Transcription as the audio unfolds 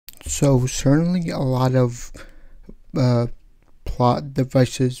So certainly a lot of plot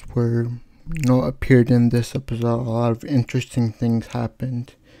devices were, appeared in this episode. A lot of interesting things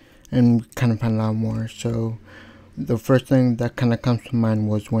happened, and we kind of found out more. So the first thing that kind of comes to mind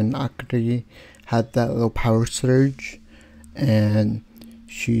was when Akari had that little power surge, and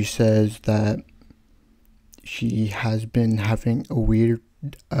she says that she has been having a weird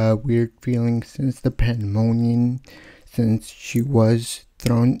feeling since the pandemonium, since she was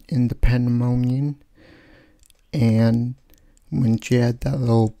thrown in the pandemonium. And when she had that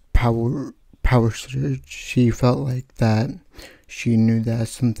little power surge, she felt like that she knew that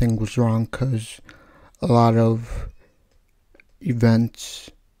something was wrong, because a lot of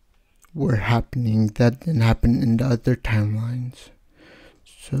events were happening that didn't happen in the other timelines.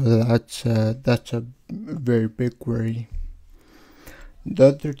 So that's a very big worry. The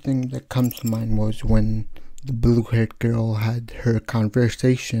other thing that comes to mind was when the blue-haired girl had her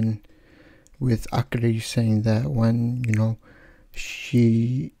conversation with Akari, saying that when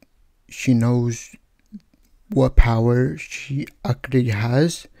she knows what power Akari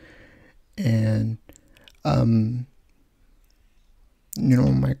has, and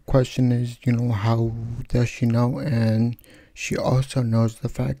my question is, how does she know? And she also knows the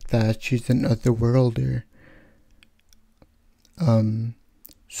fact that she's an otherworlder.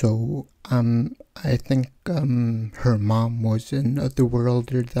 So I think her mom was an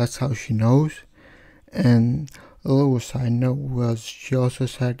otherworlder. That's how she knows. And a little side note was, she also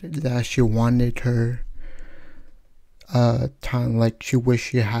said that she wanted her time, like she wished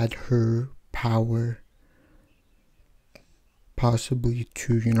she had her power, possibly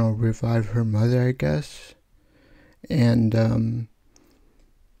to revive her mother, I guess. And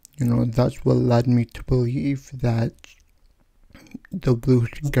that's what led me to believe that the blue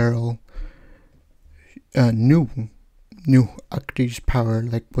girl knew Akari's power,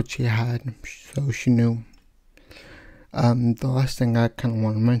 like what she had, so she knew. The last thing I kind of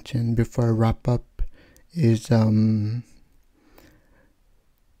want to mention before I wrap up is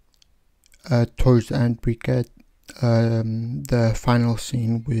towards the end we get the final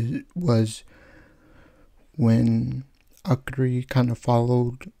scene was when Akari kind of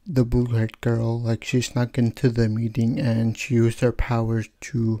followed the blue-haired girl. Like, she snuck into the meeting and she used her powers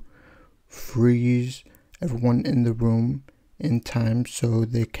to freeze everyone in the room in time, so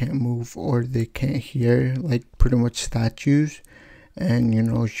they can't move or they can't hear, like pretty much statues. And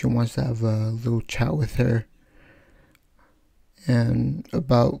she wants to have a little chat with her and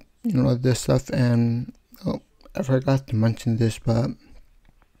about this stuff. And I forgot to mention this, but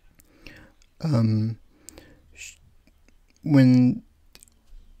when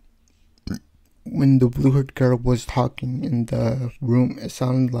the blue-haired girl was talking in the room, it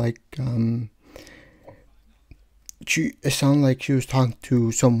sounded like she was talking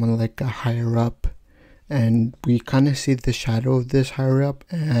to someone like a higher up, and we kind of see the shadow of this higher up,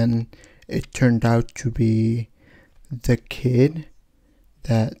 and it turned out to be the kid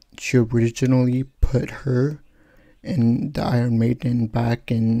that she originally put her in the Iron Maiden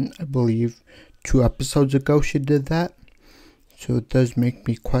back in, I believe, 2 episodes ago she did that. So it does make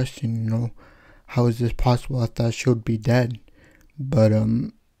me question, how is this possible? I thought she would be dead. But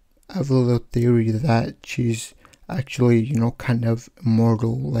I have a little theory that she's actually, kind of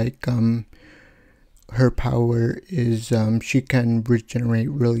immortal. Like, her power is, she can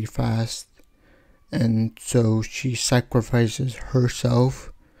regenerate really fast. And so she sacrifices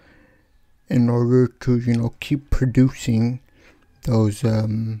herself in order to, keep producing those,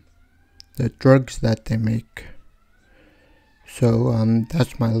 the drugs that they make. So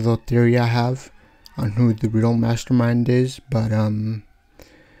that's my little theory I have on who the real mastermind is. But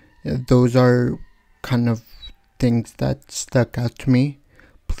yeah, those are kind of things that stuck out to me.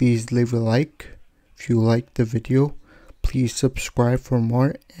 Please leave a like if you liked the video. Please subscribe for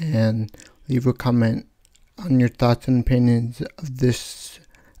more, and leave a comment on your thoughts and opinions of this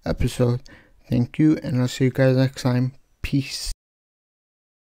episode. Thank you, and I'll see you guys next time. Peace.